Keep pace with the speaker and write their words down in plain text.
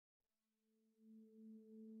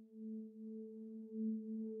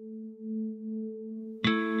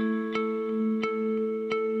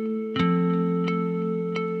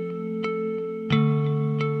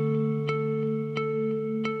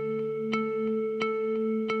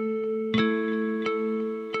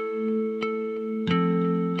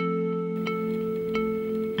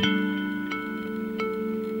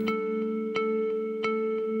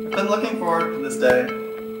looking forward to this day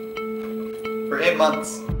for 8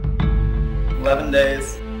 months, 11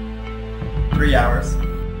 days, 3 hours.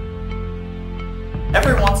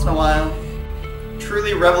 Every once in a while, a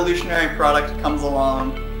truly revolutionary product comes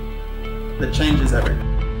along that changes everything.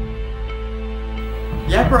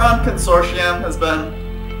 The Aperon Consortium has been,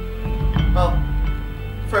 well,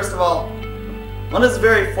 first of all, one is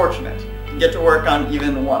very fortunate to get to work on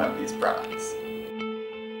even one of these products.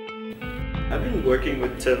 I've been working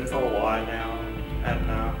with Tim for a while now,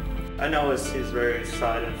 and I know he's very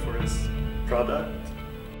excited for his product.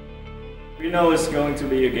 We know it's going to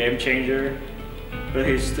be a game changer, but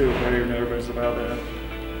he's still very nervous about the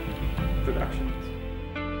production.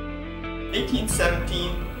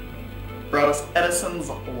 1817 brought us Edison's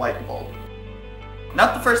light bulb.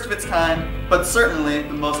 Not the first of its kind, but certainly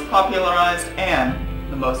the most popularized and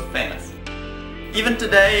the most famous. Even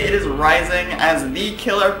today, it is rising as the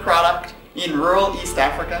killer product in rural East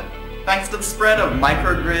Africa, thanks to the spread of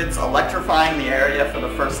microgrids electrifying the area for the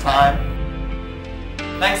first time.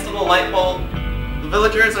 Thanks to the light bulb, the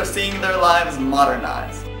villagers are seeing their lives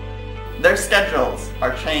modernized. Their schedules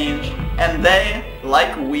are changed, and they,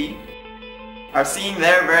 like we, are seeing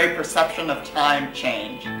their very perception of time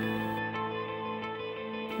change.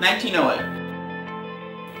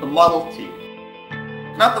 1908. The Model T.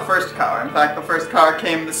 Not the first car. In fact, the first car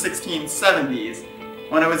came in the 1670s,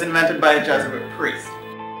 when it was invented by a Jesuit priest.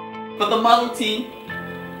 But the Model T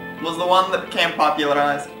was the one that became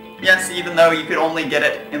popularized. Yes, even though you could only get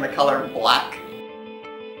it in the color black.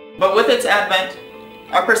 But with its advent,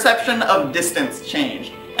 our perception of distance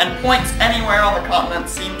changed, and points anywhere on the continent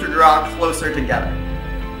seemed to draw closer together.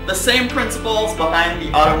 The same principles behind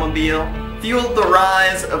the automobile fueled the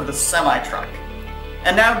rise of the semi-truck.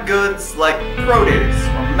 And now goods like produce,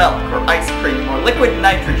 or milk, or ice cream, or liquid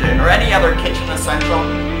nitrogen, or any other kitchen essential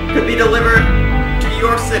could be delivered to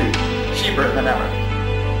your city cheaper than ever.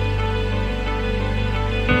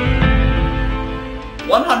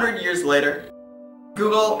 100 years later,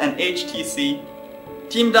 Google and HTC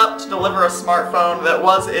teamed up to deliver a smartphone that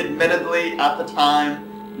was admittedly, at the time,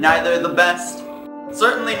 neither the best,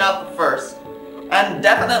 certainly not the first, and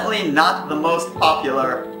definitely not the most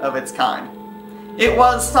popular of its kind. It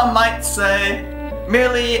was, some might say,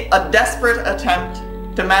 merely a desperate attempt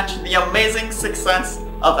to match the amazing success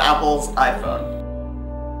of Apple's iPhone.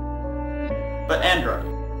 But Android,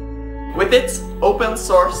 with its open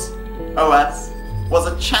source OS, was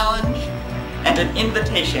a challenge and an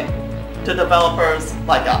invitation to developers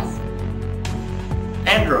like us.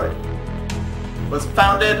 Android was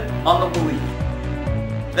founded on the belief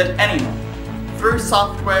that anyone, through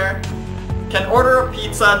software, can order a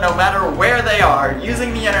pizza no matter where they are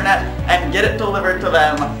using the internet and get it delivered to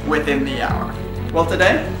them within the hour. Well,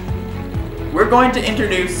 today, we're going to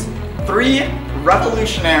introduce 3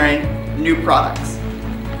 revolutionary new products.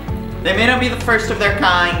 They may not be the first of their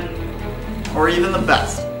kind, or even the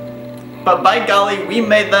best, but by golly, we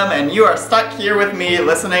made them and you are stuck here with me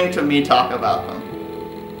listening to me talk about them.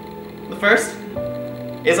 The first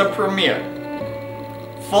is a premier,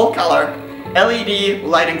 full-color LED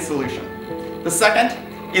lighting solution. The second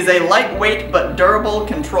is a lightweight but durable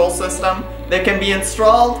control system that can be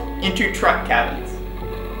installed into truck cabins.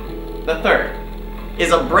 The third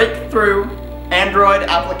is a breakthrough Android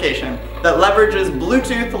application that leverages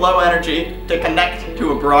Bluetooth Low Energy to connect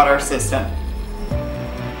to a broader system.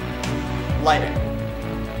 Lighting,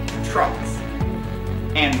 trucks,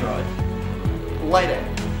 Android. Lighting,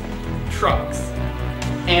 trucks,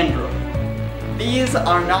 Android. These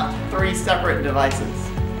are not 3 separate devices.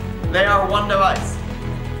 They are one device,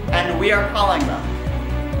 and we are calling them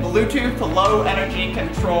Bluetooth Low Energy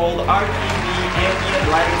Controlled RGB Ambient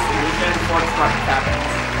Lighting Solution for Truck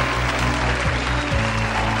Cabins.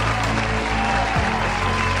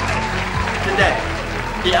 Today,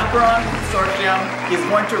 the Aperon Consortium is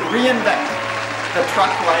going to reinvent the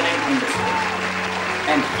truck lighting industry.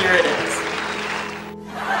 And here it is.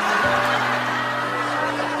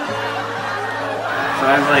 So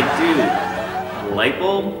I was like, dude, a light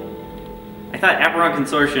bulb? I thought Aperon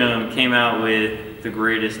Consortium came out with the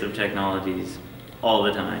greatest of technologies all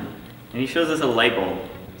the time. And he shows us a light bulb.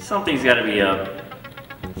 Something's gotta be up.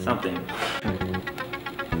 Something.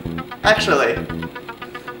 Actually,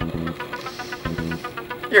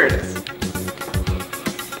 here it is.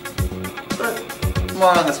 But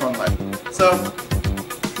more on this one later. So,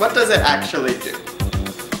 what does it actually do?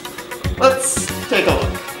 Let's take a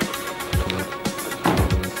look.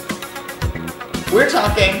 We're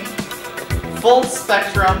talking full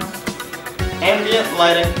spectrum ambient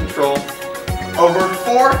lighting control over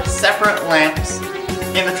 4 separate lamps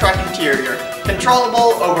in the truck interior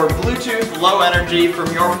controllable over Bluetooth Low Energy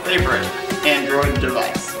from your favorite Android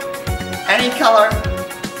device. Any color,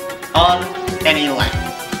 on any length.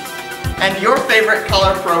 And your favorite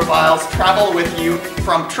color profiles travel with you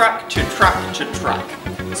from truck to truck to truck,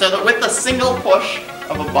 so that with a single push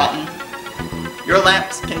of a button, your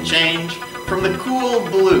lamps can change from the cool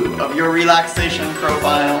blue of your relaxation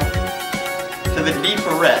profile to the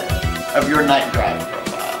deeper red of your night drive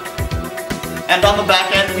profile. And on the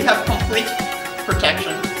back end, we have complete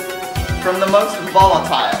protection from the most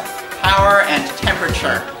volatile power and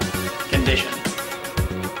temperature conditions.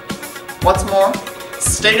 What's more,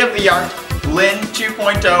 state-of-the-art Lin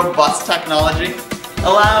 2.0 bus technology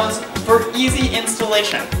allows for easy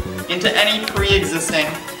installation into any pre-existing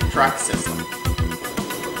truck system.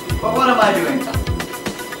 But what am I doing now?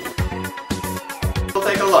 We'll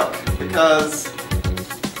take a look, because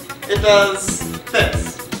it does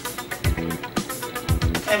this,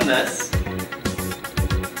 and this,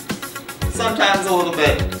 sometimes a little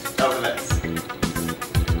bit of this,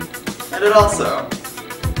 and it also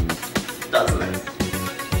does this.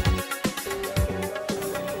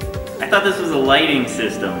 I thought this was a lighting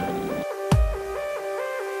system.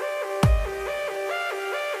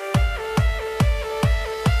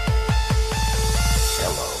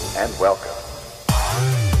 Hello and welcome.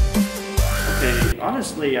 Okay,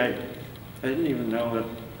 honestly, I didn't even know that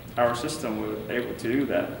our system was able to do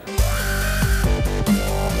that.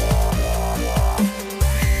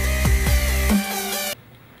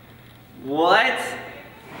 What?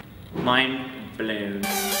 Mind blown.